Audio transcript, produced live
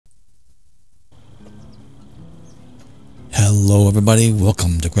Hello everybody,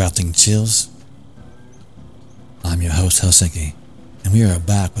 welcome to Crafting Chills. I'm your host Helsinki, and we are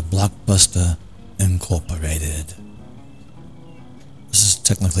back with BlockBuster Incorporated. This is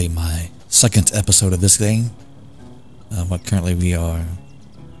technically my second episode of this game, but currently we are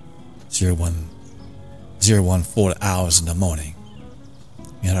 014 hours in the morning.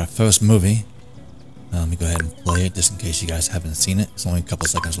 We had our first movie. Let me go ahead and play it just in case you guys haven't seen it. It's only a couple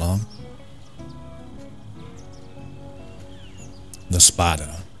seconds long. The Spider,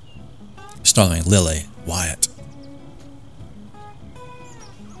 starring Lily Wyatt.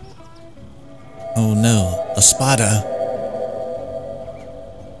 Oh no, a spider!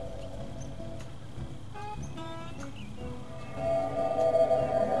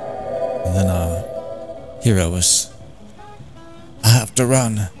 And then our hero is, I have to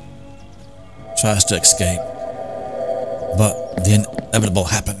run. Tries to escape, but the inevitable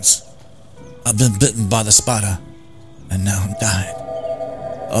happens. I've been bitten by the spider, and now I'm dying.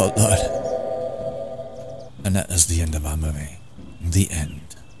 Oh Lord. And that is the end of our movie. The end.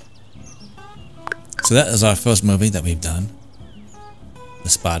 So that is our first movie that we've done. The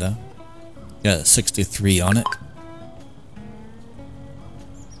Spider. Got a 63 on it.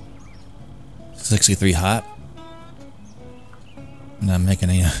 63 hot. Not making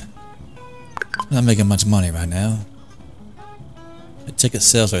much money right now. The ticket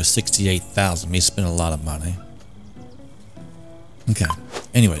sales are 68,000. We spent a lot of money. Okay.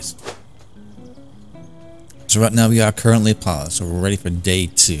 Anyways, so right now we are currently paused, so we're ready for day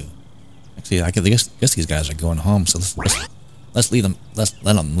 2. Actually, I guess these guys are going home, so let's leave them. Let's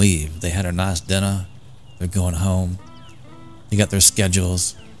let them leave. They had a nice dinner. They're going home. They got their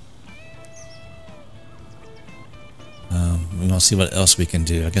schedules. We want to see what else we can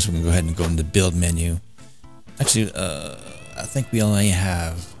do. I guess we can go ahead and go into the build menu. Actually, I think we only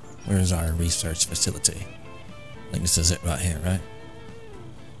have. Where's our research facility? I think this is it right here, right?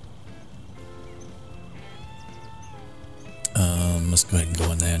 Let's go ahead and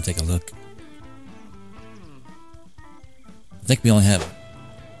go in there and take a look. I think we only have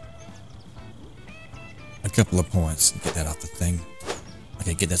a couple of points. Get that off the thing.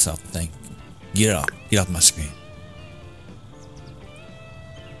 Okay, get this off the thing. Get it off. Get off my screen.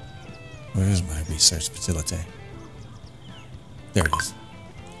 Where is my research facility? There it is.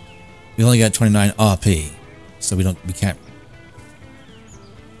 We only got 29 RP, so we can't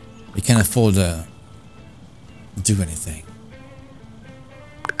afford to do anything.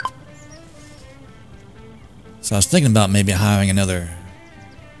 So I was thinking about maybe hiring another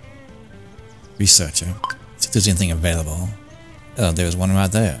researcher. See if there's anything available. Oh, there's one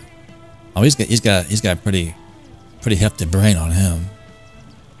right there. Oh, he's got a pretty hefty brain on him.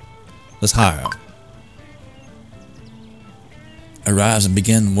 Let's hire him. Arrives and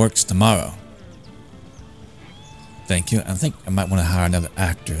begin works tomorrow. Thank you. I think I might want to hire another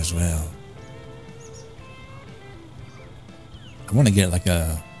actor as well. I want to get like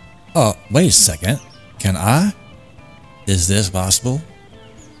a... Oh, wait a second. Can I? Is this possible?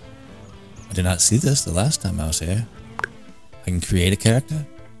 I did not see this the last time I was here. I can create a character?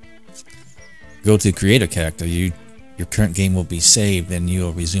 Go to create a character. Your current game will be saved and you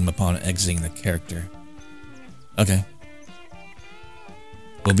will resume upon exiting the character. Okay.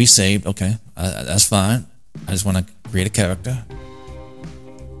 Will be saved. Okay. That's fine. I just want to create a character.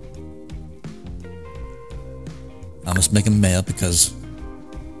 I must make him male because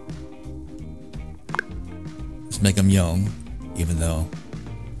let's make him young, even though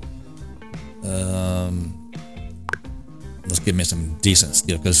let's give me some decent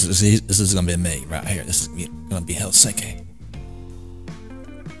skill because this is gonna be me right here. This is gonna be Helsinki.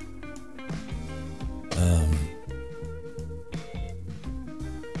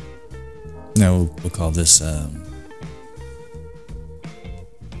 No, we'll call this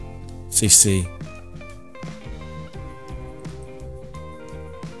CC.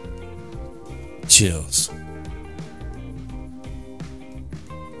 Chills.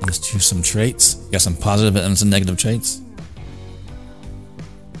 Let's choose some traits. Got some positive and some negative traits.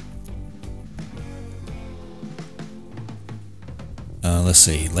 Let's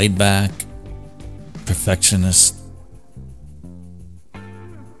see. Laid back, perfectionist,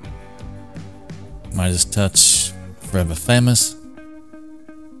 Midas touch, forever famous.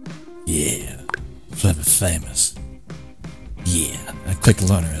 Yeah, forever famous. Yeah, a quick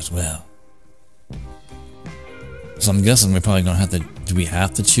learner as well. So I'm guessing we're probably gonna have to. Do we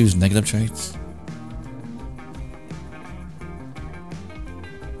have to choose negative traits?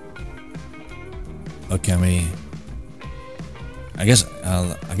 Or can we? I guess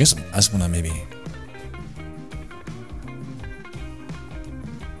I just wanna maybe.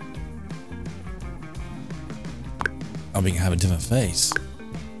 Oh, we can have a different face.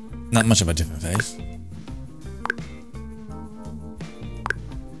 Not much of a different face.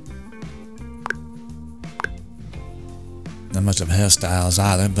 Not much of hairstyles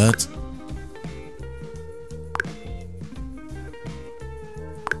either, but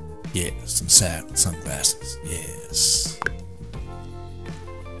yeah, some sunglasses. Yes.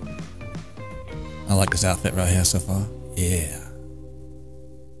 I like this outfit right here so far. Yeah.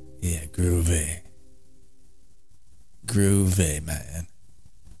 Yeah, groovy. Groovy, man.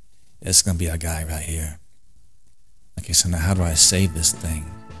 It's gonna be our guy right here. Okay, so now how do I save this thing?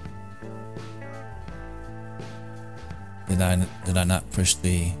 Did I not push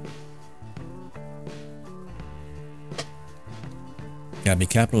the... Gotta be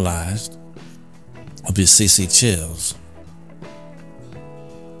capitalized. I'll be CC Chills.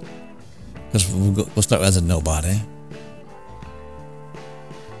 Because we'll start as a nobody.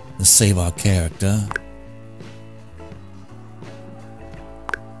 Let's save our character.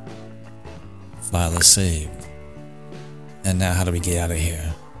 File is saved. And now how do we get out of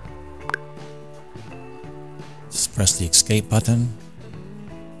here? Just press the escape button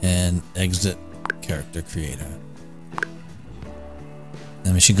and exit character creator.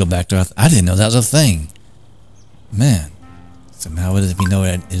 Then we should go back to our... I didn't know that was a thing. Man. So now we know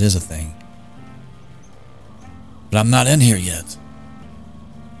it is a thing. But I'm not in here yet.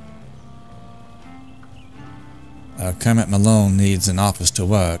 Kermit Malone needs an office to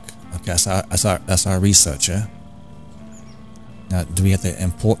work. Okay, that's our researcher. Now, do we have to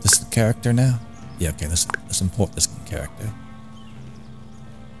import this character now? Yeah, okay, let's import this character.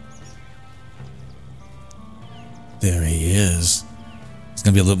 There he is. It's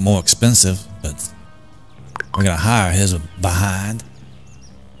gonna be a little more expensive, but we're gonna hire his behind.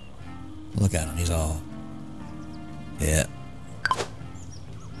 Look at him, he's all... Yeah.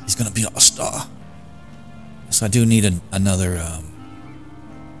 He's gonna be a star. So I do need another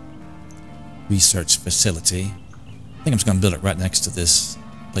research facility. I think I'm just gonna build it right next to this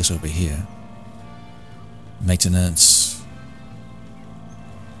place over here. Maintenance.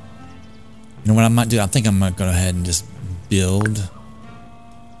 You know what I might do? I think I'm gonna go ahead and just build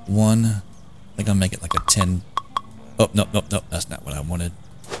one. I think I'll make it like a 10. Oh, no, that's not what I wanted.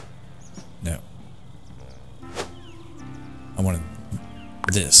 No. I wanted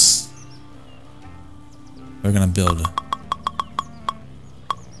this. We're gonna build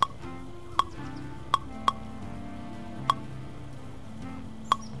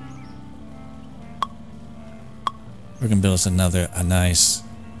us a nice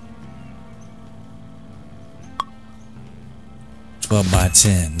 12 by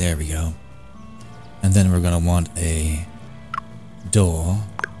 10. There we go. And then we're gonna want a door.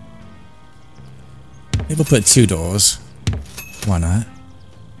 Maybe we'll put 2 doors. Why not?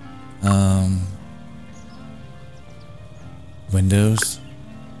 Windows.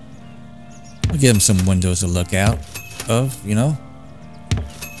 We'll give them some windows to look out of, you know?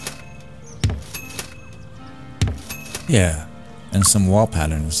 Yeah, and some wall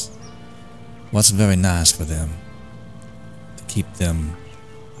patterns. What's very nice for them to keep them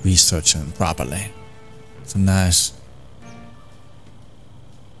researching properly. Some nice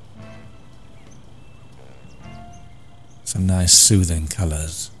soothing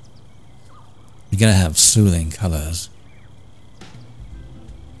colors. You gotta have soothing colors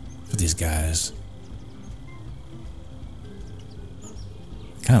for these guys.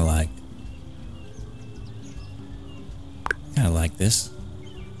 Kinda like this.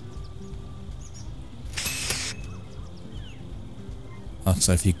 Oh,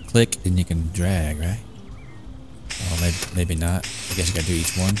 so if you click, then you can drag, right? Oh, maybe not. I guess you gotta do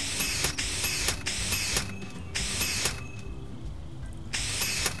each one.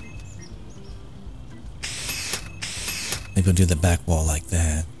 Maybe we'll do the back wall like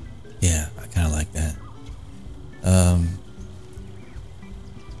that. Yeah, I kind of like that.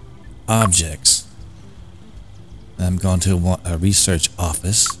 Objects. I'm going to a research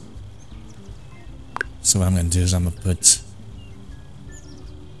office. So what I'm going to do is I'm going to put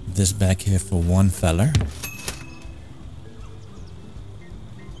this back here for one feller.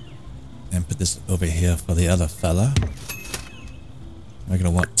 And put this over here for the other fella. We're going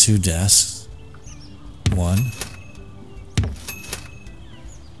to want 2 desks. 1.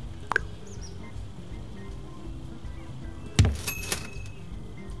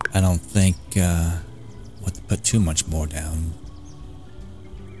 I don't think what to put too much more down.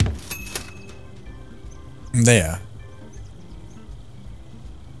 There.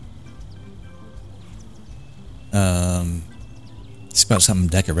 It's about some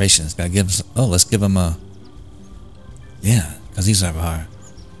decorations. Gotta give us. Oh, let's give them a. Yeah, because these are our.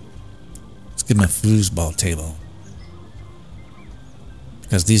 Let's give them a foosball table.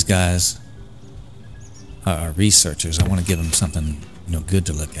 because these guys are researchers. I want to give them something, you know, good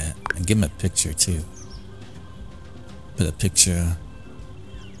to look at, and give them a picture too. Put a picture.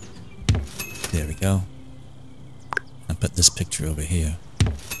 There we go. And put this picture over here.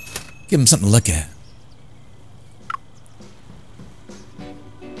 Give them something to look at.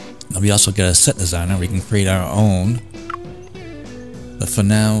 Now we also got a set designer. We can create our own. But for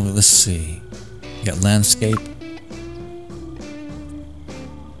now, let's see. We got landscape.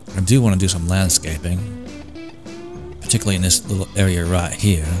 I do want to do some landscaping, particularly in this little area right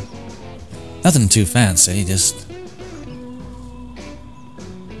here. Nothing too fancy, just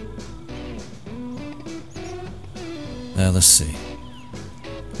let's see.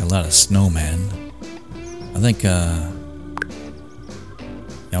 Got a lot of snowmen. I think I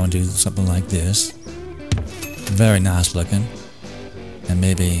want to do something like this. Very nice looking. And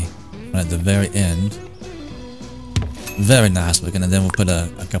maybe at the very end, very nice looking, and then we'll put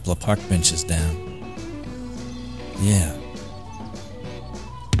a couple of park benches down. Yeah.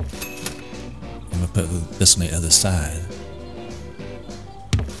 And we'll put this on the other side.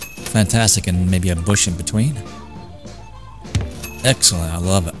 Fantastic, and maybe a bush in between. Excellent, I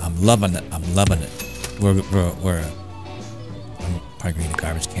love it. I'm loving it. I'm loving it. I'm probably gonna need a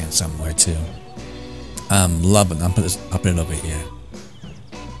garbage can somewhere too. I'm loving it. I'll put it over here.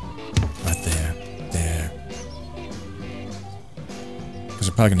 Right there. There. Because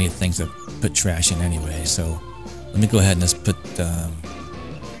we're probably gonna need things to put trash in anyway, so let me go ahead and just put I'm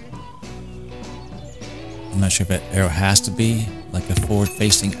not sure if that arrow has to be like a forward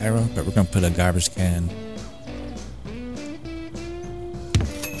facing arrow, but we're gonna put a garbage can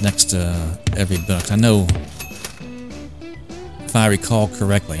next to every book. I know, if I recall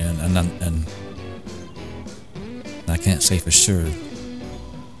correctly, and I can't say for sure,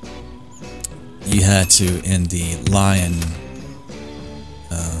 you had to, in the Lion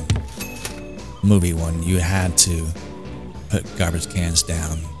movie one, you had to put garbage cans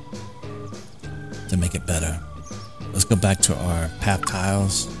down to make it better. Let's go back to our path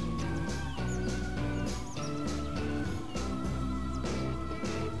tiles.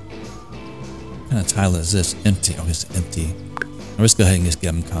 What kind of tile is this? Empty. Oh, it's empty. Let's go ahead and just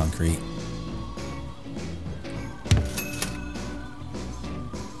give them concrete.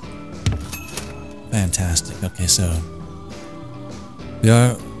 Fantastic. Okay, so we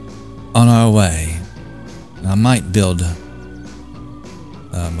are on our way. Now, I might build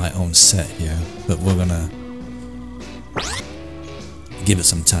my own set here, but we're gonna give it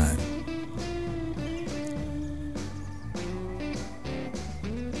some time.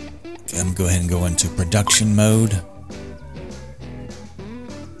 Okay, I'm gonna go ahead and go into production mode.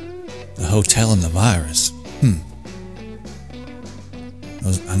 The hotel and the virus.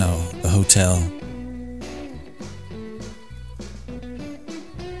 I know, the hotel.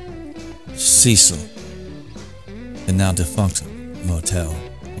 Cecil, the now defunct motel.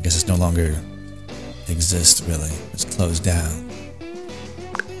 I guess it no longer exists, really. It's closed down.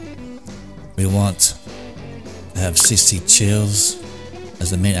 We want to have CC Chills as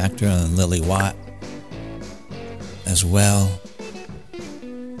the main actor, and Lily Watt as well.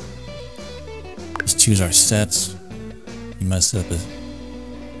 Let's choose our sets. You must set up a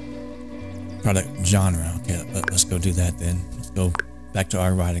product genre. Okay, let's go do that then. Let's go back to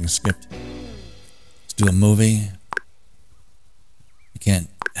our writing script. Let's do a movie. You can't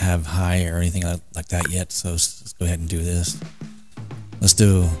have high or anything like that yet, so let's go ahead and do this. Let's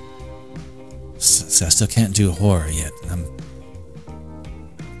do. So I still can't do horror yet. And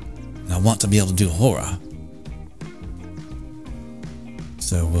I want to be able to do horror.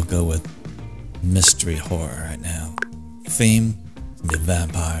 So we'll go with mystery horror right now. Theme, it's gonna be a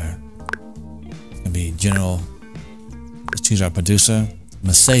vampire. It's gonna be general. Let's choose our producer,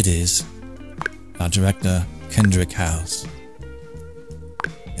 Mercedes. Our director, Kendrick House.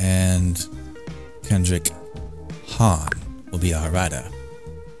 And Kendrick Hahn will be our writer.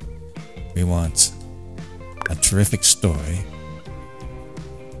 We want a terrific story,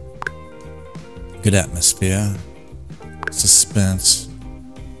 good atmosphere, suspense.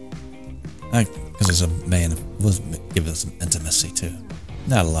 Because there's a man, we'll give it some intimacy too.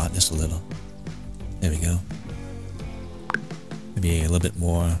 Not a lot, just a little. There we go. Maybe a little bit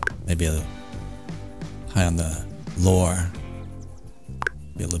more, maybe a high on the lore,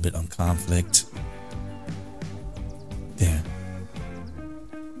 maybe a little bit on conflict. There.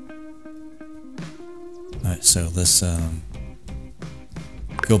 Alright, so let's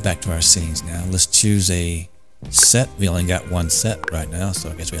go back to our scenes now. Let's choose a set. We only got one set right now, so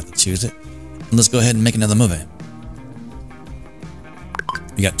I guess we have to choose it. And let's go ahead and make another movie.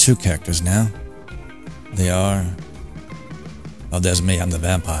 We got two characters now. They are Oh, there's me. I'm the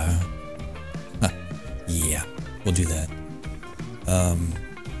vampire. Huh. Yeah, we'll do that.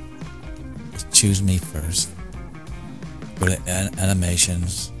 Let's choose me first. Go to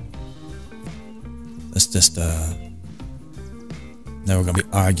animations. Let's just now we're gonna be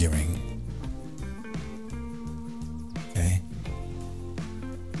arguing. Okay.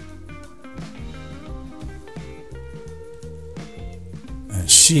 And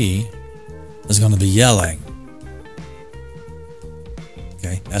she is gonna be yelling.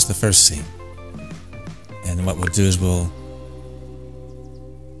 Okay, that's the first scene. And what we'll do is we'll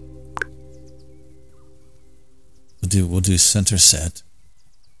do center set.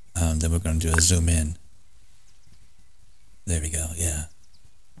 Then we're going to do a zoom in. There we go. Yeah.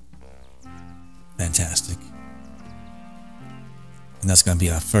 Fantastic. And that's going to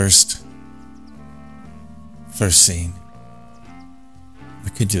be our first scene. We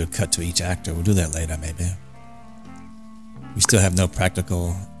could do a cut to each actor. We'll do that later, maybe. We still have no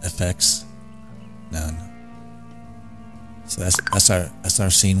practical effects. None. So that's our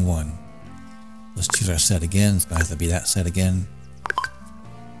scene 1. Let's choose our set again. It's gonna have to be that set again.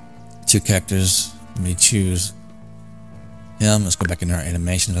 2 characters. Let me choose him. Let's go back into our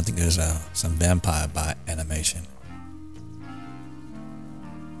animations. I think there's some vampire bot animation.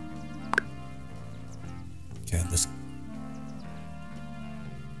 Okay, let's.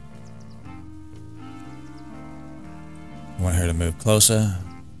 I want her to move closer.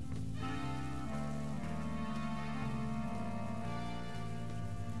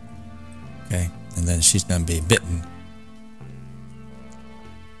 Okay, and then she's going to be bitten.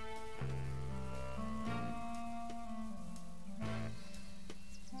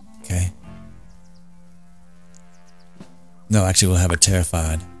 Okay. No, actually we'll have her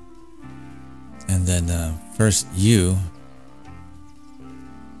terrified. And then first you.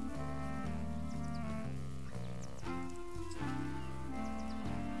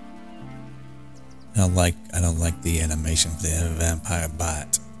 I don't like the animation for the vampire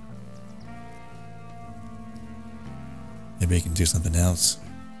bot. Maybe we can do something else.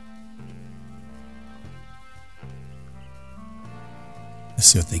 Let's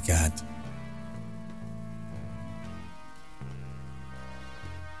see what they got.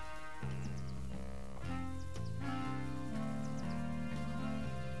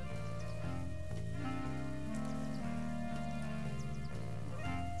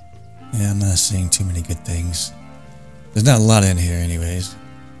 Yeah, I'm not seeing too many good things. There's not a lot in here anyways.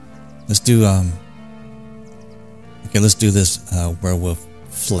 Let's do okay, let's do this werewolf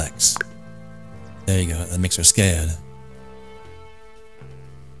flex. There you go. That makes her scared.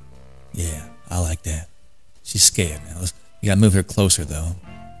 Yeah, I like that. She's scared now. You gotta move her closer though.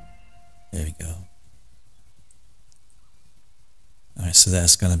 There we go. Alright, so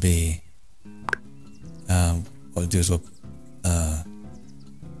that's gonna be what we'll do is we'll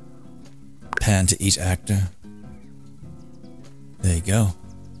pan to each actor. There you go.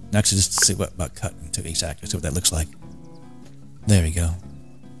 Actually, just to see what about cutting to each actor, see what that looks like. There we go.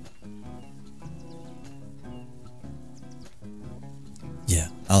 Yeah,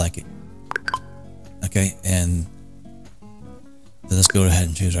 I like it. Okay, and then let's go ahead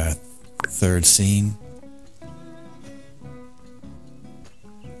and choose our 3rd scene.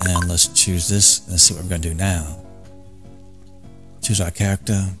 And let's choose this. Let's see what we're going to do now. Choose our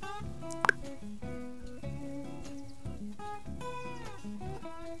character.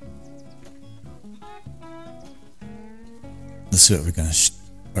 Let's see what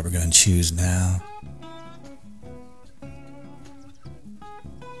we're gonna choose now.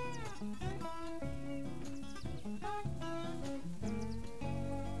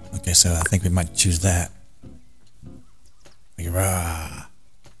 Okay, so I think we might choose that. Like, rah.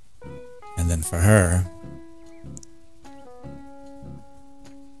 And then for her,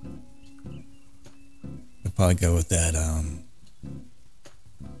 we'll probably go with that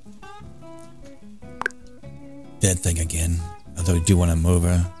dead thing again. Although we do want to move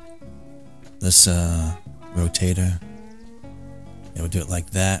her. Let's rotate her. Yeah, we'll do it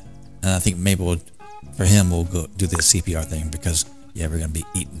like that. And I think maybe for him we'll go do the CPR thing because yeah, we're gonna be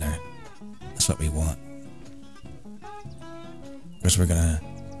eating her. That's what we want. Of course, we're gonna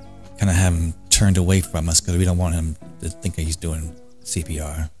kind of have him turned away from us because we don't want him to think he's doing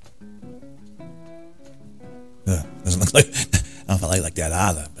CPR. Doesn't look like. I don't know if I like that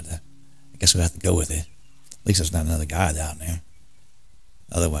either, but I guess we'll have to go with it. At least there's not another guy down there.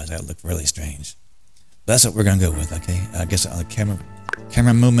 Otherwise, that would look really strange. But that's what we're gonna go with. Okay, I guess on the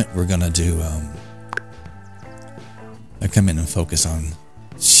camera movement, we're gonna do. I come in and focus on.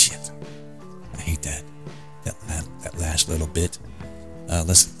 Shit, I hate that. That last little bit.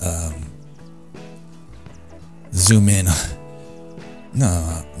 Let's zoom in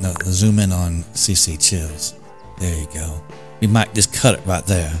No, zoom in on CC Chills. There you go. We might just cut it right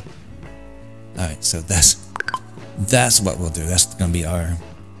there. Alright, so that's what we'll do. That's gonna be our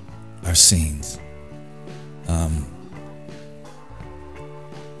scenes.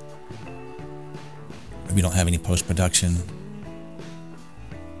 We don't have any post-production.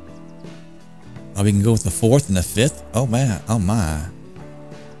 Oh, we can go with the 4th and the 5th? Oh man, oh my.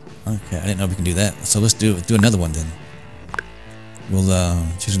 Okay, I didn't know we can do that. So let's do another one then. We'll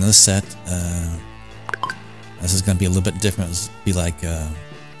choose another set. This is gonna be a little bit different. This will be like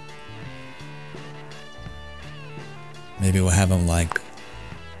maybe we'll have them like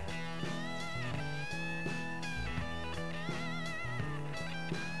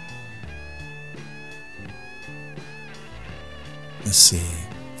let's see,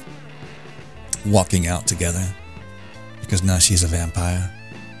 walking out together because now she's a vampire.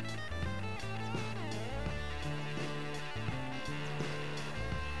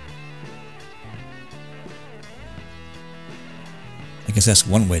 I guess that's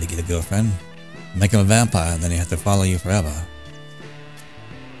one way to get a girlfriend. Make him a vampire, and then he has to follow you forever.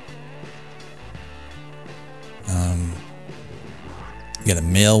 Get a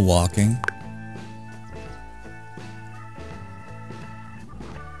male walking.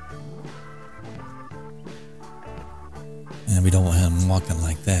 And we don't want him walking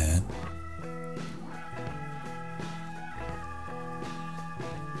like that.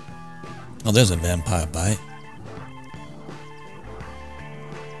 Oh, there's a vampire bite.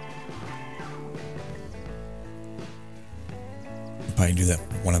 Probably do that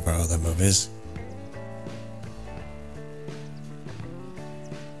for one of our other movies.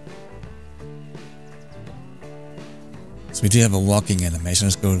 So we do have a walking animation.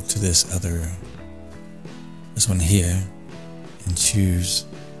 Let's go to this one here, and choose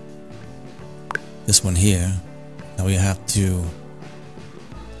this one here. Now we have to, can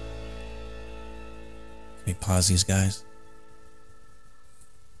we pause these guys?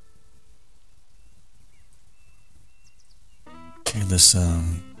 Okay, let's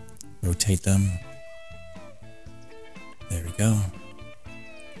rotate them. There we go.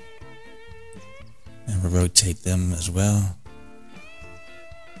 And we'll rotate them as well.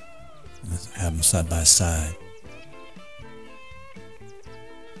 Let's have them side by side.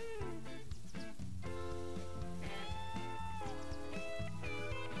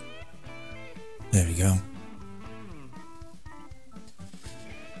 There we go.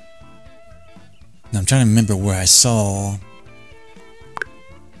 Now I'm trying to remember where I saw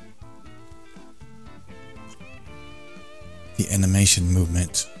the animation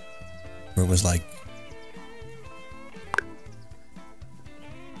movement where it was like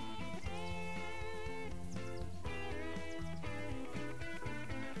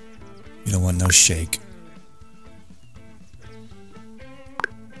you don't want no shake.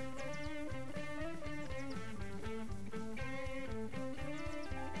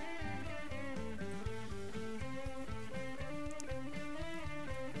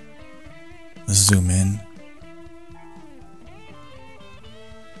 Let's zoom in.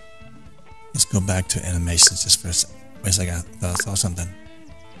 Let's go back to animations just for a second. Wait a second, I thought I saw something.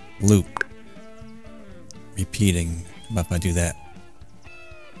 Loop. Repeating. How about if I do that?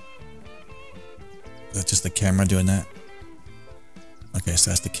 Is that just the camera doing that? Okay,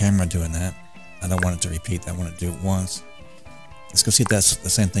 so that's the camera doing that. I don't want it to repeat. I want it to do it once. Let's go see if that's the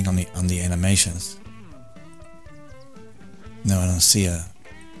same thing on the animations. No, I don't see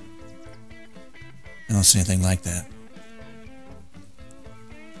anything like that.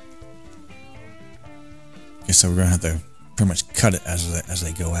 Okay, so we're gonna have to pretty much cut it as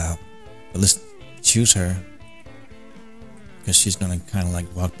they go out. But let's choose her because she's gonna kind of like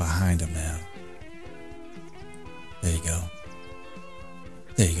walk behind him now. There you go.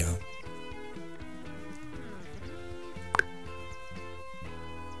 There you go.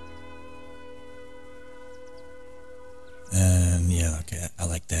 And yeah, okay, I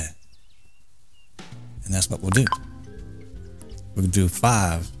like that. And that's what we'll do. We'll do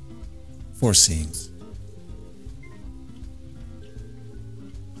 4 scenes.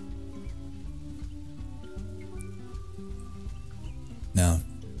 Now,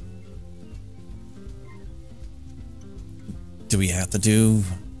 do we have to do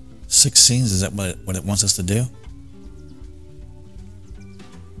 6 scenes? Is that what it wants us to do?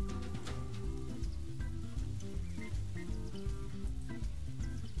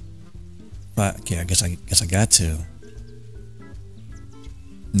 But okay, I guess I got to.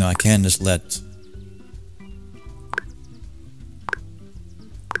 No, I can just let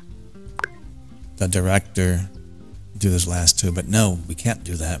the director do those last 2, but no, we can't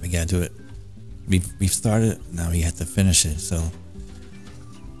do that. We gotta do it. We've started, now we have to finish it. So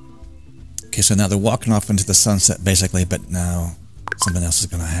Okay, so now they're walking off into the sunset, basically, but now something else is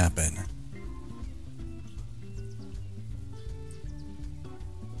going to happen.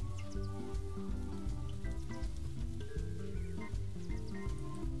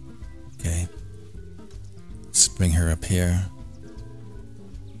 Okay. Let's bring her up here.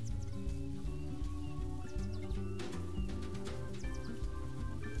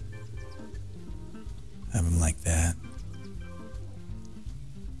 Have him like that.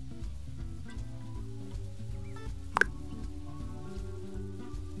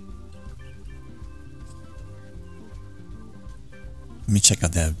 Let me check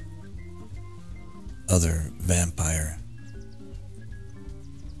out that other vampire.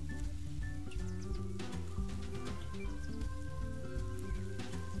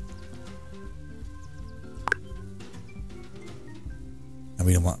 And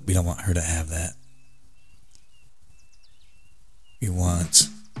we don't want her to have that. We want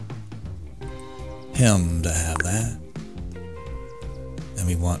him to have that. And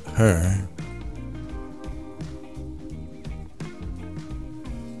we want her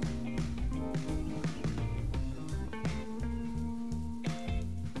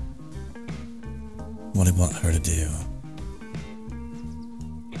what do we want her to do?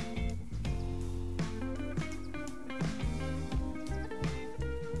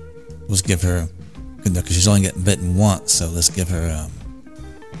 Let's give her, because she's only getting bitten once, so let's give her,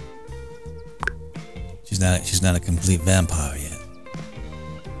 she's not a complete vampire yet.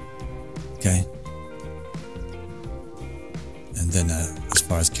 Okay? And then as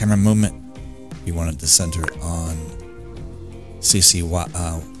far as camera movement, we wanted to center on CC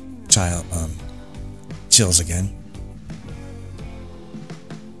Chills again.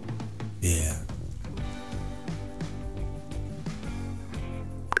 Yeah.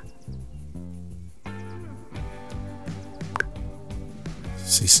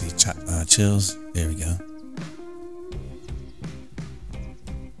 CC Chills. There we go.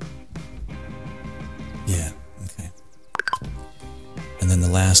 Yeah. Okay. And then the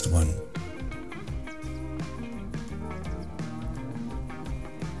last one.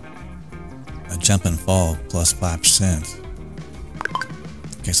 A jump and fall plus 5%.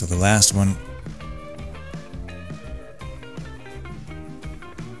 Okay, so the last one.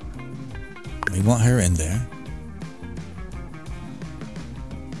 We want her in there.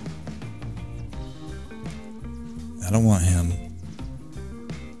 I don't want him.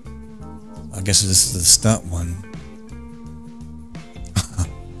 I guess this is the stunt one.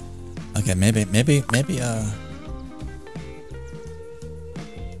 Okay, maybe,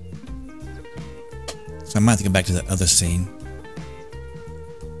 so I might have to go back to the other scene.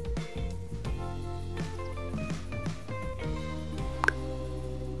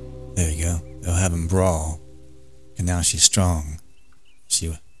 There you go. They'll have him brawl. And now she's strong.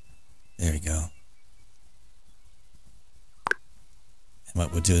 There we go. And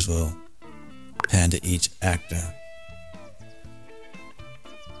what we'll do is we'll pan to each actor.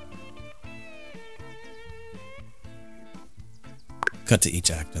 Cut to each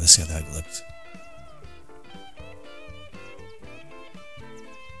actor. Let's see how that looks.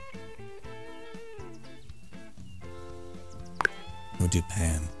 We'll do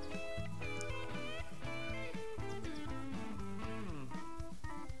pan.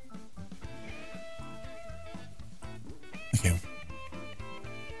 Okay.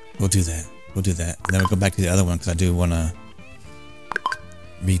 We'll do that. We'll do that. And then we'll go back to the other one because I do want to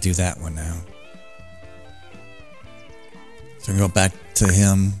redo that one now. So we go back to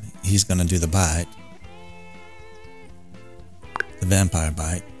him. He's going to do the bite. The vampire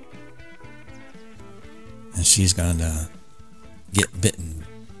bite. And she's going to get bitten.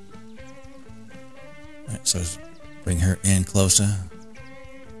 Alright, so let's bring her in closer.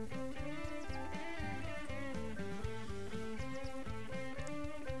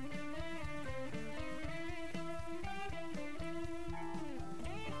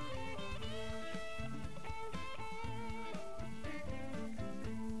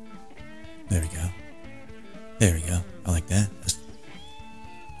 There we go. There we go. I like that.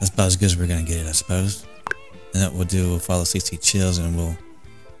 That's about as good as we're going to get it, I suppose. And that we'll follow CC Chills and we'll...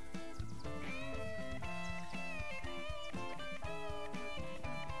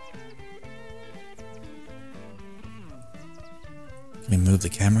 Can we move the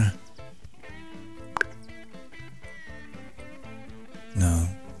camera? No.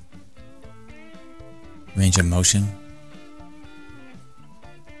 Range of motion?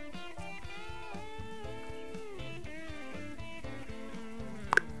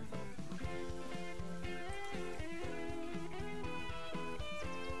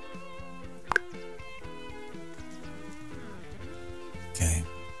 Okay.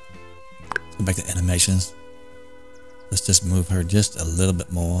 Go back to animations. Let's just move her just a little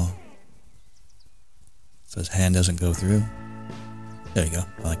bit more so his hand doesn't go through. There you go.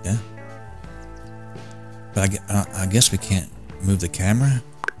 I like that. But I guess we can't move the camera.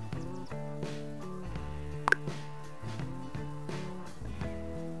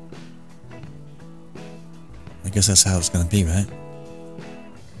 I guess that's how it's going to be, right?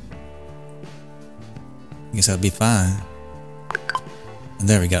 I guess that'll be fine. And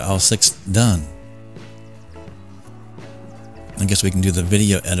there we got all 6 done. I guess we can do the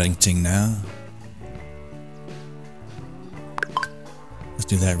video editing now. Let's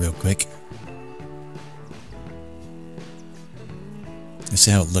do that real quick. Let's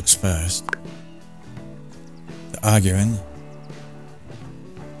see how it looks first. The arguing.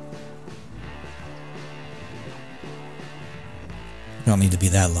 Don't need to be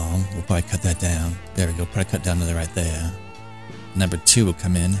that long. We'll probably cut that down. There we go. Probably cut down to the right there. Number 2 will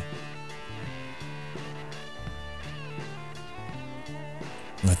come in.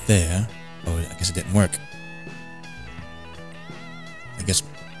 Right there. Oh, I guess it didn't work. I guess.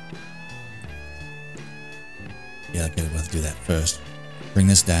 Yeah, okay, we'll have to do that first. Bring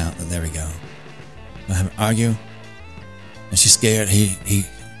this down. Oh, there we go. We'll have her argue. And she's scared. He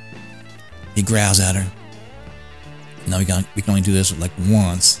growls at her. Now we can only do this like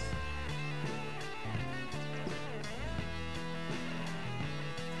once.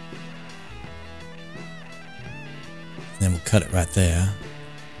 Then we'll cut it right there.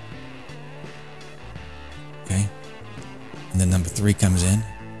 Okay. And then number 3 comes in.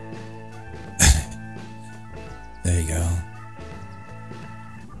 There you go.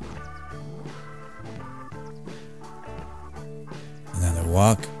 Another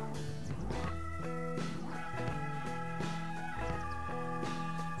walk.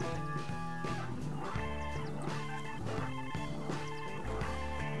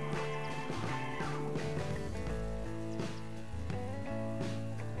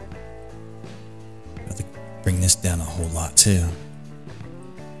 Bring this down a whole lot too.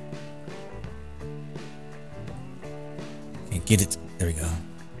 Can't get it. There we go.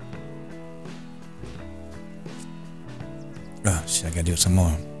 Oh shit, I gotta do it some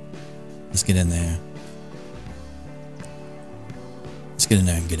more. Let's get in there. Let's get in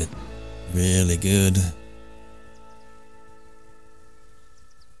there and get it really good.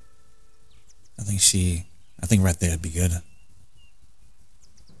 I think right there would be good.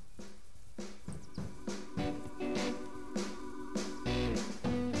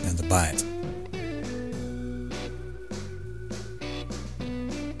 Bite.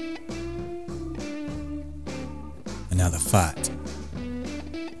 And now the fight.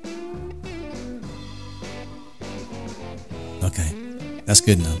 Okay, that's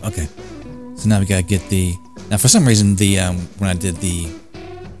good enough. Okay, so now we gotta get the. Now for some reason the when I did the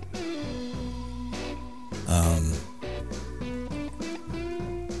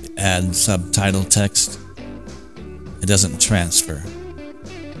add subtitle text, it doesn't transfer.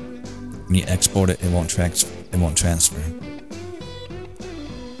 When you export it, it won't transfer.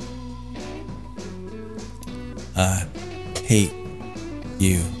 I hate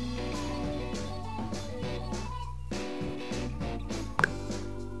you.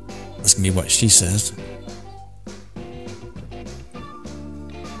 That's gonna be what she says.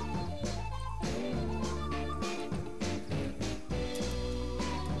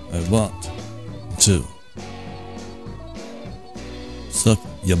 I want to suck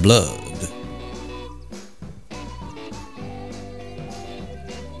your blood.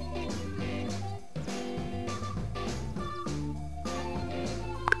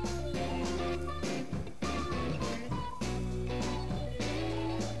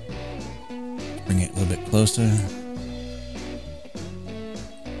 Bring it a little bit closer.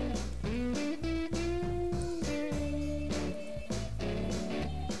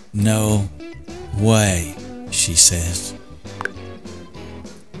 No way, she says.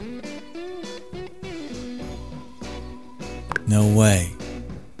 No way.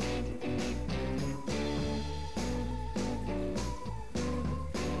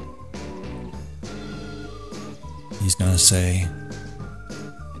 He's gonna say,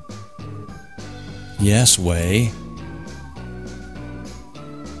 yes way.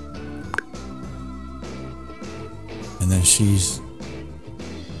 And then she's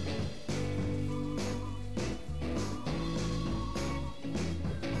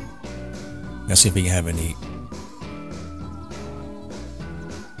let's see if we can have any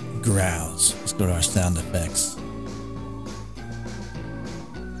growls. Let's go to our sound effects.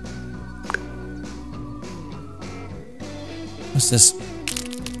 What's this?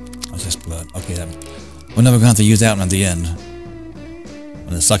 What's this blood? Okay, we're never going to have to use that one at the end.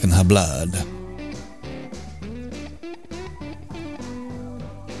 And it's sucking her blood.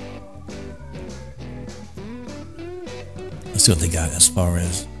 Let's see what they got as far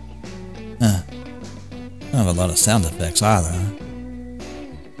as... I don't have a lot of sound effects either.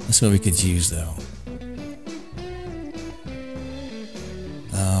 Let's see what we could use though.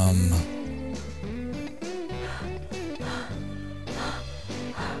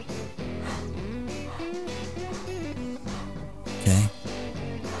 Okay.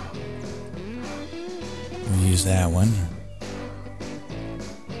 We'll use that one.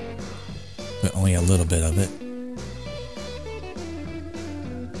 But only a little bit of it.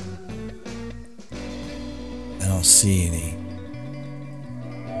 I don't see any.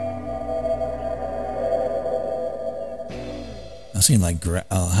 I seen like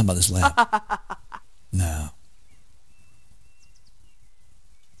oh, how about this lap? No.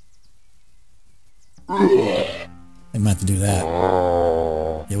 They might have to do that.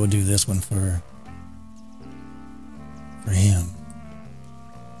 Yeah, we'll do this one for him.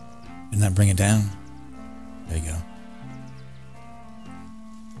 Didn't that bring it down? There you go.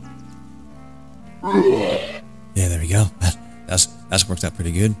 Yeah, there we go. That's worked out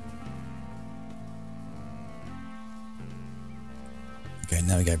pretty good. Okay,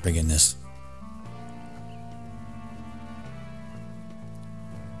 now we gotta bring in this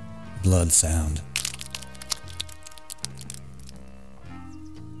blood sound.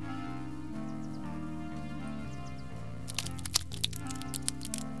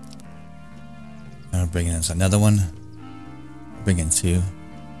 I'm bringing in another one. Bring in two.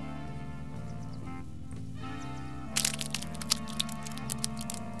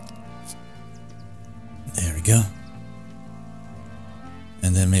 There we go.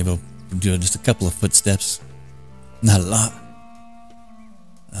 And then maybe we'll do just a couple of footsteps. Not a lot.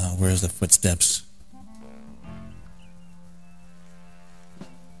 Where's the footsteps?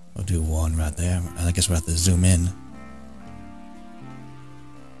 We'll do one right there. I guess we'll have to zoom in.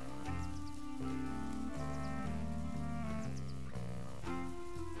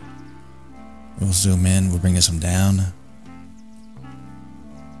 We'll zoom in. We'll bring some down.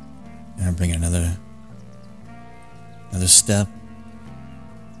 And I'll bring another step.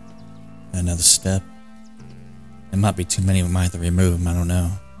 Another step. There might be too many. We might have to remove them. I don't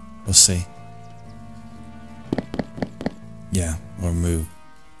know. We'll see. Yeah, we'll remove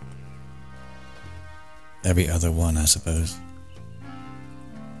every other one, I suppose.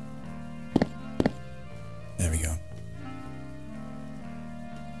 There we go.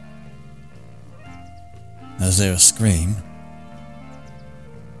 Now, is there a scream?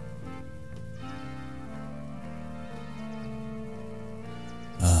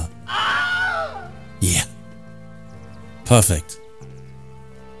 Yeah. Perfect.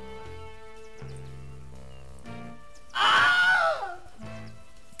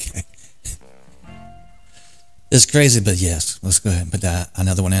 Okay. It's crazy, but yes. Let's go ahead and put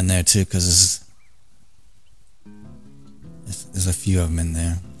another one in there too, because there's a few of them in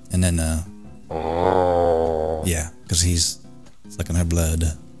there. And then, yeah, because he's sucking her blood.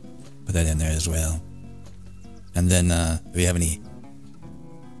 Put that in there as well. And then, do we have any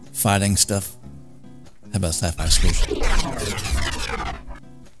fighting stuff? How about sci-fi swoosh?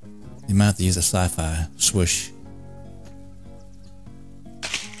 You might have to use a sci-fi swoosh.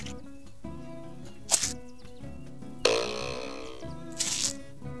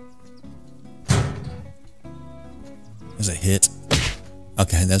 There's a hit.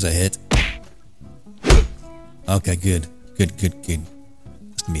 Okay, there's a hit. Okay, good. Good, good, good.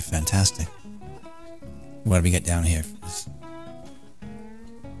 That's gonna be fantastic. What do we get down here?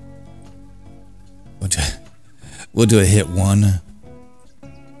 We'll do a hit 1,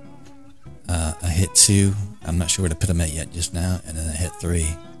 a hit 2. I'm not sure where to put them at yet just now, and then a hit 3.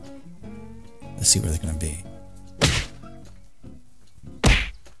 Let's see where they're gonna be.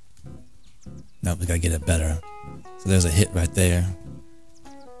 Nope, we gotta get it better. So there's a hit right there.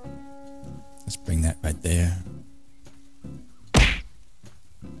 Let's bring that right there.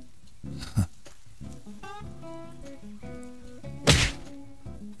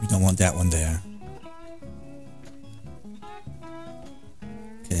 We don't want that one there.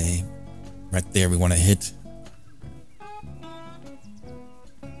 Okay, right there we want to hit.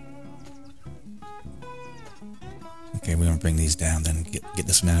 Okay, we're gonna bring these down then. Get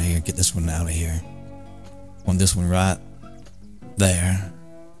this one out of here. Get this one out of here. Want this one right there.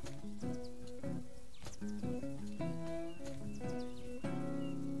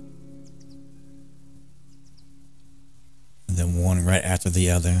 And then one right after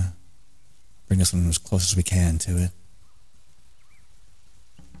the other. Bring this one as close as we can to it.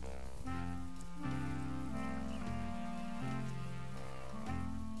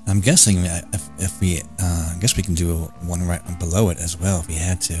 I'm guessing if we, I guess we can do one right below it as well if we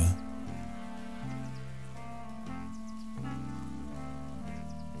had to.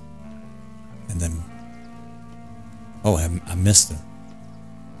 And then, oh, I missed it.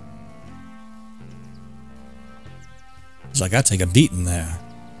 It's like I take a beating there.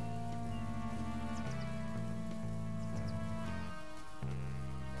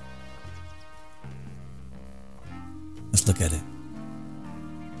 Let's look at it.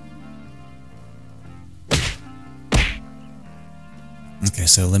 Okay,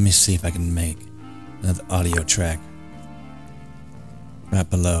 so let me see if I can make another audio track right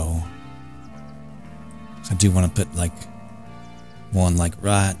below. So I do want to put like one like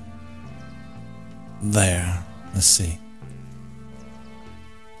right there. Let's see.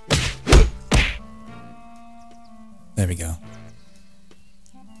 There we go.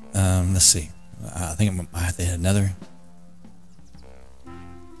 Let's see. I think I have to hit another.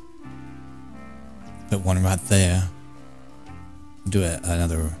 Put one right there. Do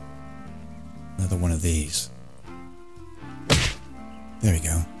another one of these. There we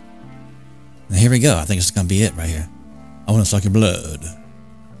go. Now here we go. I think it's gonna be it right here. I want to suck your blood.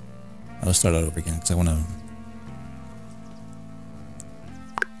 I'll start over again because I want to.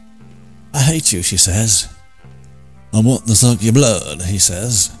 I hate you, she says. I want to suck your blood, he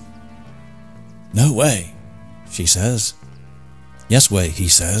says. No way, she says. Yes way, he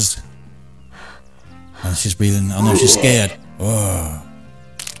says. And she's breathing. Oh no, she's scared. Oh.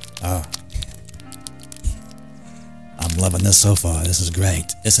 Oh. I'm loving this so far. This is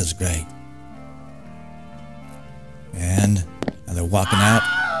great. This is great. And now they're walking out.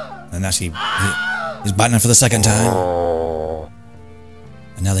 And now he's biting her for the second time.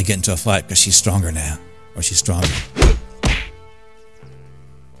 And now they get into a fight because she's stronger now. Or she's stronger.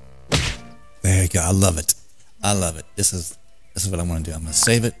 There you go. I love it. I love it. This is what I want to do. I'm going to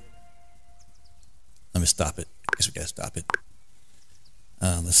save it. Let me stop it. I guess we got to stop it.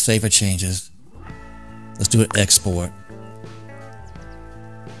 Let's save our changes. Let's do it export.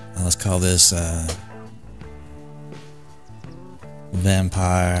 Let's call this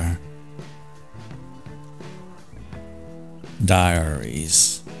Vampire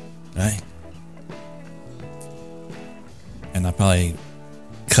Diaries, right? And I'll probably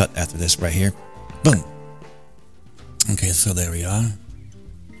cut after this right here. Boom. Okay, so there we are.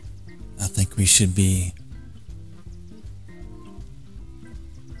 I think we should be.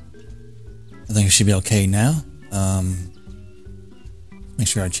 I think we should be okay now. Make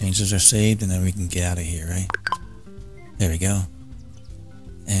sure our changes are saved and then we can get out of here, right? There we go.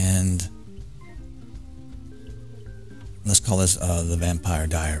 And let's call this the Vampire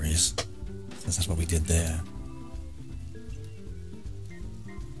Diaries, since that's what we did there.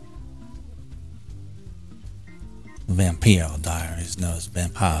 Vampire Diaries. No, it's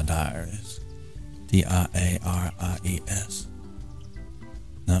Vampire Diaries. D-I-A-R-I-E-S.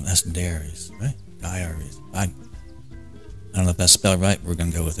 No, that's Diaries, right? Diaries. I don't know if that's spelled right. We're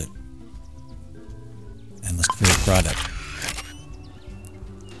going to go with it. And let's create product.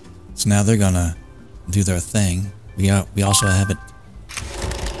 So now they're going to do their thing. We also have it.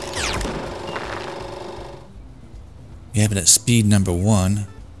 We have it at speed number 1.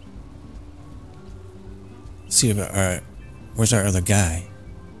 Let's see if where's our other guy?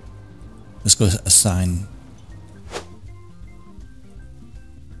 Let's go assign.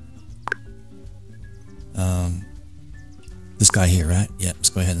 This guy here, right? Yep, let's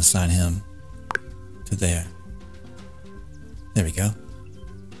go ahead and assign him to there. There we go.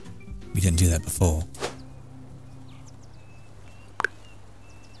 We didn't do that before.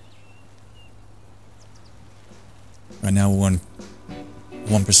 Right now we're on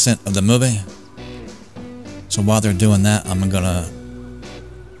 1% of the movie. So while they're doing that, I'm gonna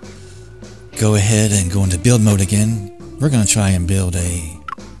go ahead and go into build mode again. We're gonna try and build a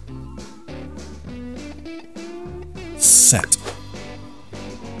set.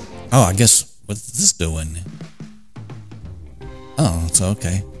 Oh, I guess what's this doing? Oh, it's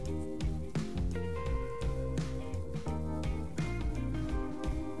okay.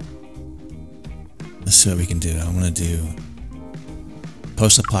 Let's see what we can do. I'm gonna do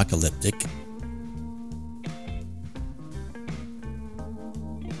post-apocalyptic.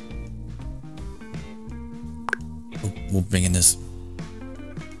 We'll bring in this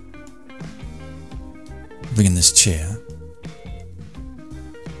chair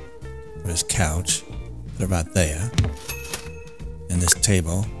or this couch, put it right there, and this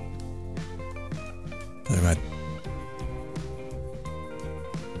table, put it right.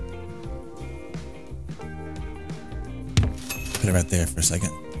 Put it right there for a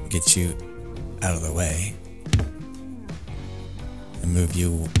second. Get you out of the way. and move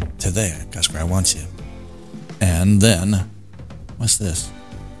you to there. That's where I want you. And then, what's this?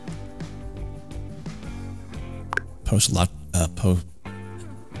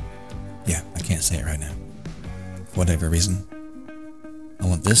 Yeah, I can't say it right now. For whatever reason. I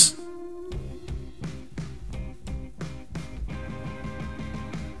want this.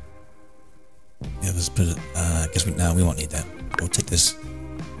 Yeah, let's put it, I guess we won't need that. We'll take this.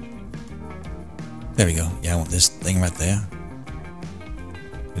 There we go. Yeah, I want this thing right there.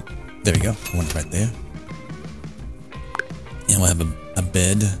 There we go. I want it right there. And we'll have a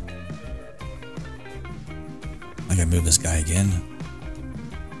bed. I gotta move this guy again.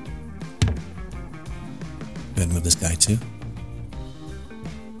 Go ahead and move this guy too.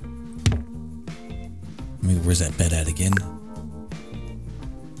 Where's that bed at again?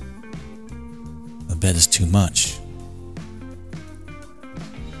 The bed is too much.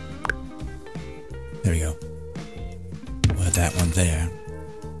 There we go. We'll have that one there.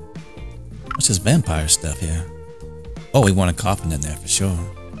 What's this vampire stuff here? Oh, we want a coffin in there for sure.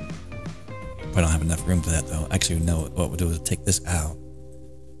 I don't have enough room for that though. Actually, no, what we'll do is take this out.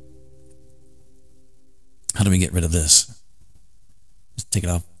 How do we get rid of this? Just take it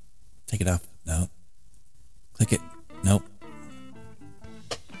off. Take it off. No. Click it. Nope.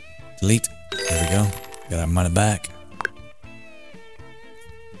 Delete. There we go. Got our money back.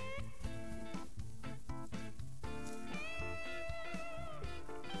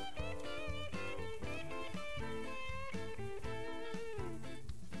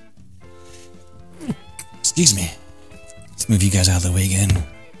 Excuse me. Let's move you guys out of the way again.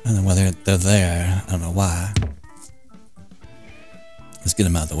 I don't know whether they're there. I don't know why. Let's get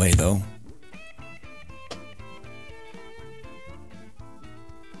them out of the way though.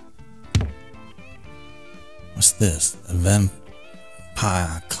 What's this? A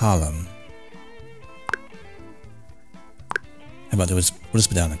vampire column. How about this? We'll just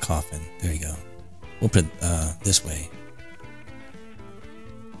put down a coffin. There you go. We'll put it this way.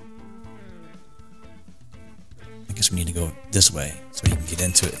 I guess we need to go this way so he can get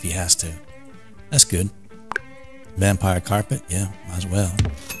into it if he has to. That's good. Vampire carpet? Yeah, might as well.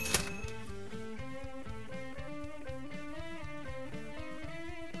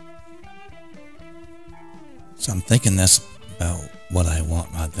 So I'm thinking that's about what I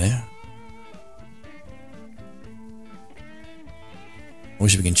want right there. I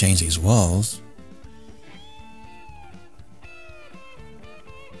wish we can change these walls.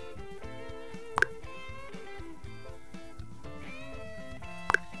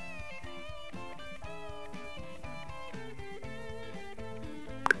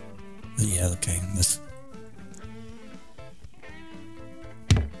 Yeah, okay. Let's.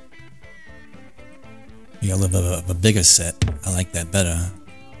 Yeah, a little bit of a bigger set. I like that better.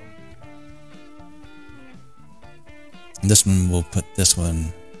 And this one, we'll put this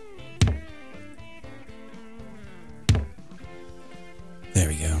one. There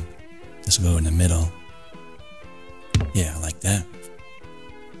we go. This will go in the middle. Yeah, I like that.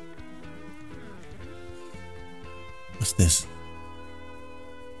 What's this?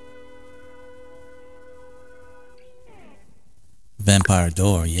 Vampire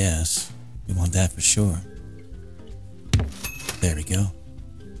door, yes. We want that for sure. There we go.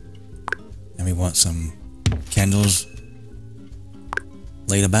 And we want some candles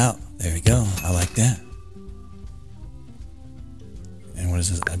laid about. There we go. I like that. And what is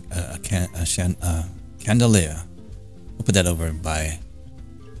this? A chandelier. We'll put that over by.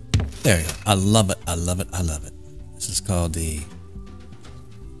 There we go. I love it. I love it. I love it. This is called the.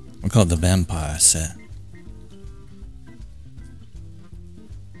 We're called the vampire set.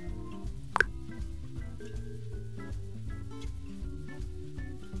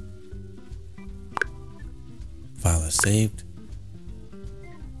 File is saved.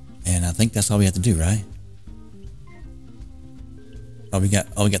 And I think that's all we have to do, right? Oh, we got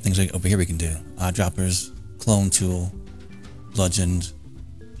things over here we can do. Eyedroppers, clone tool, bludgeoned,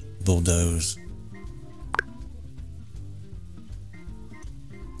 bulldoze.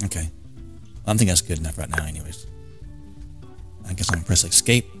 Okay. I think that's good enough right now anyways. I guess I'm gonna press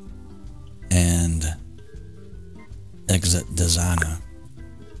escape and exit designer.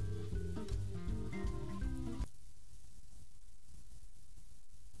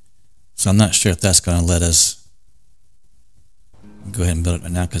 So I'm not sure if that's going to let us go ahead and build it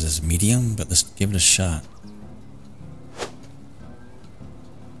right now because it's medium, but let's give it a shot.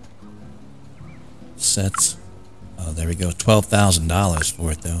 Sets. Oh, there we go. $12,000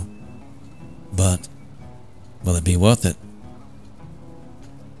 for it though. But will it be worth it?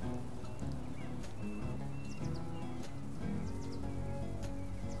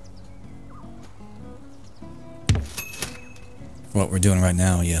 For what we're doing right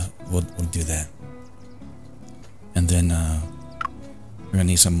now, yeah, we'll do that. And then we're gonna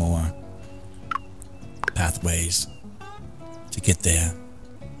need some more pathways to get there.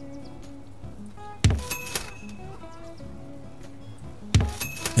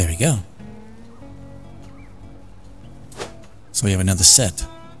 There we go. So we have another set.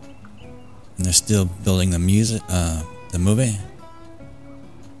 And they're still building the music, the movie.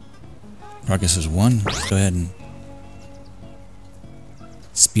 Progress is 1. Let's go ahead and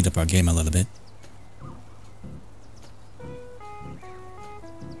speed up our game a little bit.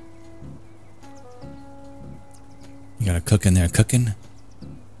 You got a cook in there cooking.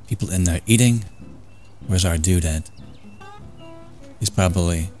 People in there eating. Where's our dude at? He's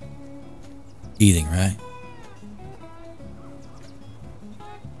probably eating, right?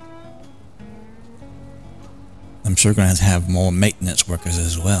 I'm sure we're going to have more maintenance workers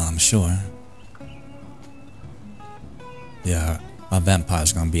as well, I'm sure. Yeah, our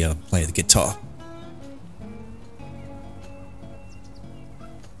vampire's going to be able to play the guitar.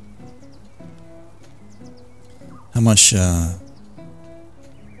 How much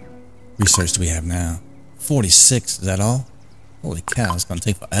research do we have now? 46, is that all? Holy cow, it's going to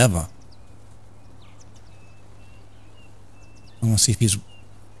take forever. I want to see if he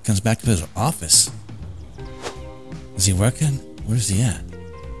comes back to his office. Is he working? Where is he at?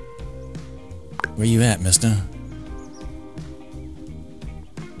 Where you at, mister?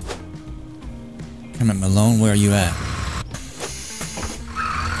 Cameron Malone, where are you at?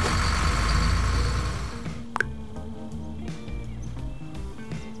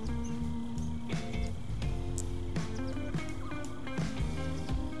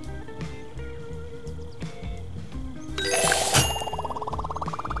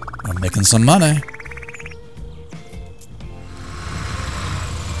 I'm making some money.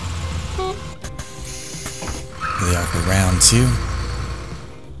 They are for round 2.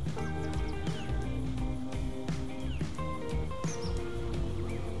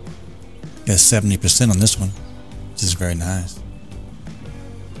 Got 70% on this one, which is very nice.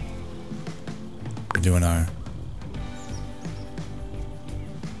 We're doing our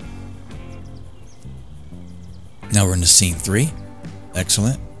now we're into scene 3.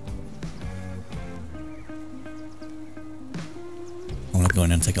 Excellent. I want to go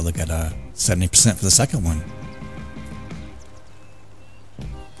in and take a look at 70% for the second one.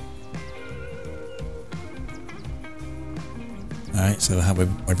 Alright, so what are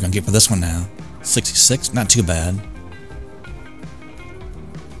we going to get for this one now? 66, not too bad.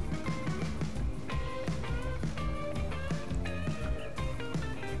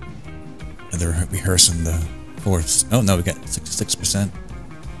 They're rehearsing the fourths. Oh no, we got 66%.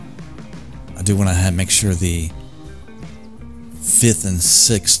 I do want to make sure the 5th and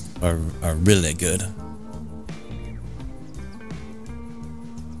 6th are really good.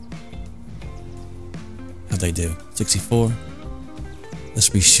 How'd they do? 64? Let's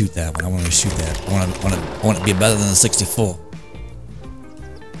reshoot that one. I want to reshoot that. I want it to be better than the 64.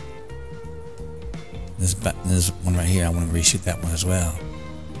 This one right here, I want to reshoot that one as well.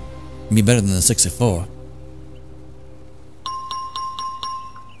 Be better than the 64.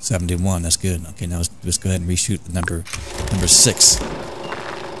 71, that's good. Okay, now let's go ahead and reshoot the number 6.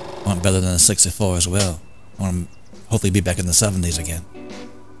 I want better than the 64 as well. I want to hopefully be back in the 70s again.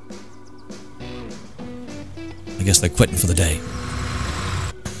 I guess they're quitting for the day.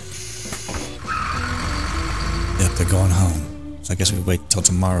 Yep, they're going home. So I guess we wait till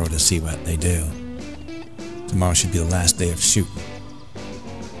tomorrow to see what they do. Tomorrow should be the last day of shooting.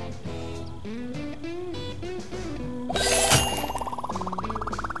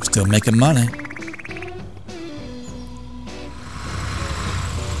 Still making money.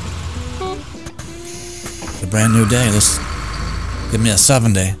 It's a brand new day. Let's give me a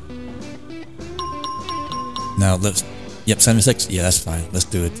 70. Now let's. Yep, 76. Yeah, that's fine. Let's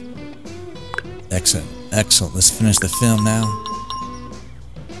do it. Excellent. Excellent. Let's finish the film now.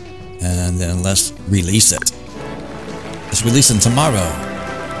 And then let's release it. Let's release it tomorrow.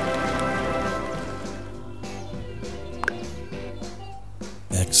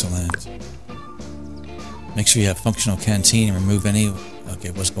 Excellent. Make sure you have functional canteen and remove any.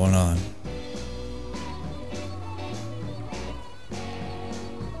 Okay, what's going on?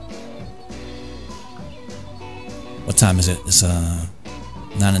 What time is it? It's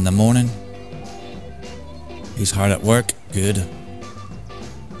 9 in the morning. He's hard at work. Good. It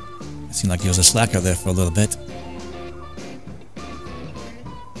seemed like he was a slacker there for a little bit.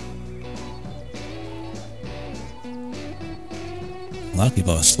 A lot of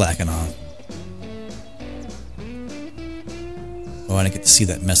people are slacking off. Oh, I didn't get to see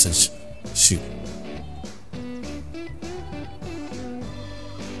that message. Shoot.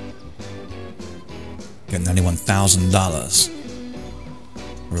 Got $91,000.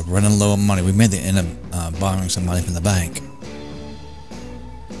 We're running low on money. We may end up borrowing some money from the bank.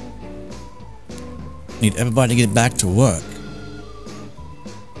 Need everybody to get back to work.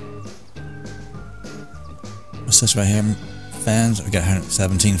 What's this right here? Fans. We got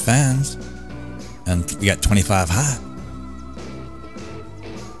 117 fans. And we got 25 hot.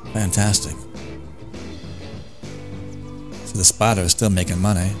 Fantastic. So the spotter is still making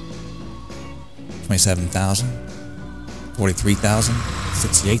money. 27,000. 43,000.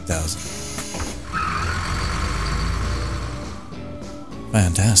 68,000.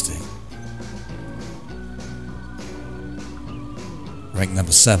 Fantastic. Ranked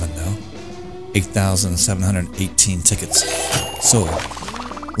number 7 though. 8,718 tickets sold.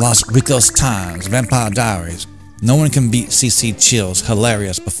 Los Ricos Times, Vampire Diaries. No one can beat CC Chill's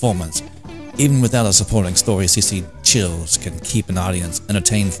hilarious performance. Even without a supporting story, CC Chills can keep an audience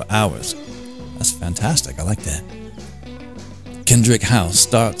entertained for hours. That's fantastic. I like that. Kendrick House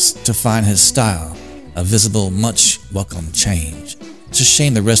starts to find his style, a visible, much welcome change. It's a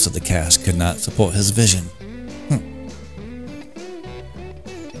shame the rest of the cast could not support his vision.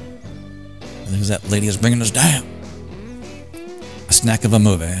 There's that lady is bringing us down. A snack of a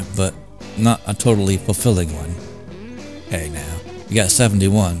movie, but not a totally fulfilling one. Hey now, you got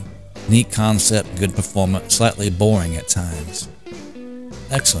 71. Neat concept, good performance, slightly boring at times.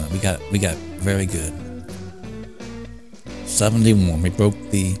 Excellent. We got very good. 71. We broke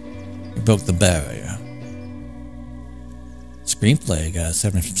the barrier. Screenplay got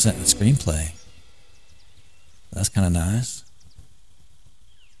 70% of screenplay. That's kind of nice.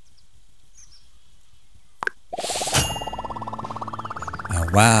 Oh,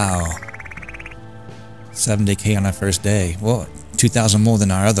 wow. 70K on our first day. Well, 2,000 more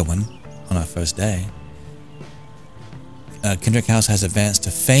than our other one on our first day. Kendrick House has advanced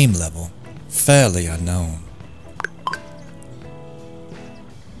to fame level. Fairly unknown.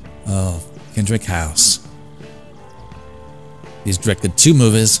 Oh, Kendrick House. He's directed 2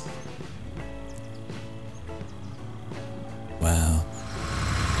 movies. Wow.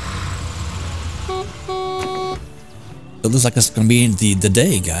 It looks like it's gonna be the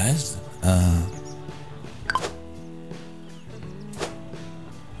day, guys.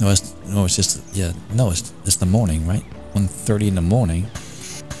 It's the morning, right? 1:30 in the morning.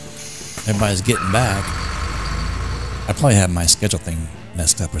 Everybody's getting back. I probably have my schedule thing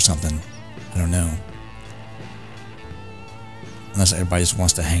messed up or something. I don't know. Unless everybody just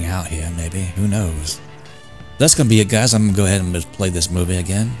wants to hang out here, maybe. Who knows? That's gonna be it, guys. I'm gonna go ahead and just play this movie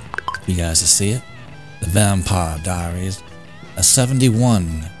again for you guys to see it. The Vampire Diaries. A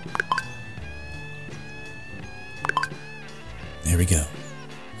 71. Here we go.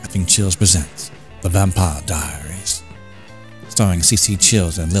 Captain Chills presents The Vampire Diaries. Starring CC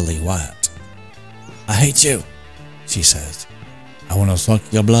Chills and Lily Wyatt. I hate you, she says. I want to suck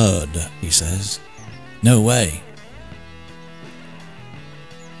your blood, he says. No way.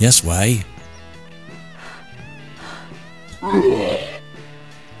 Yes way. Yeah,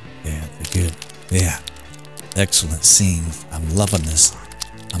 they're good. Yeah. Excellent scenes. I'm loving this.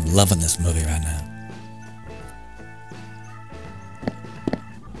 I'm loving this movie right now.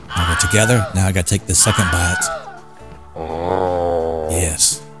 Now we're together. Now I gotta take the second bite.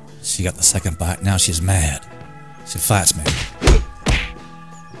 Yes. She got the second bite. Now she's mad. She fights me.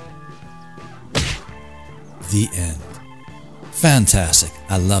 The end. Fantastic.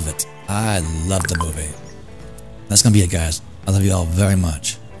 I love it. I love the movie. That's gonna be it, guys. I love you all very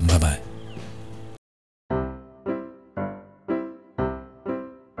much. Bye-bye.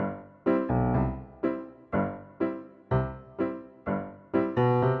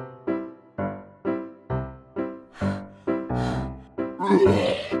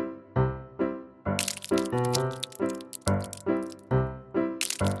 Yeah.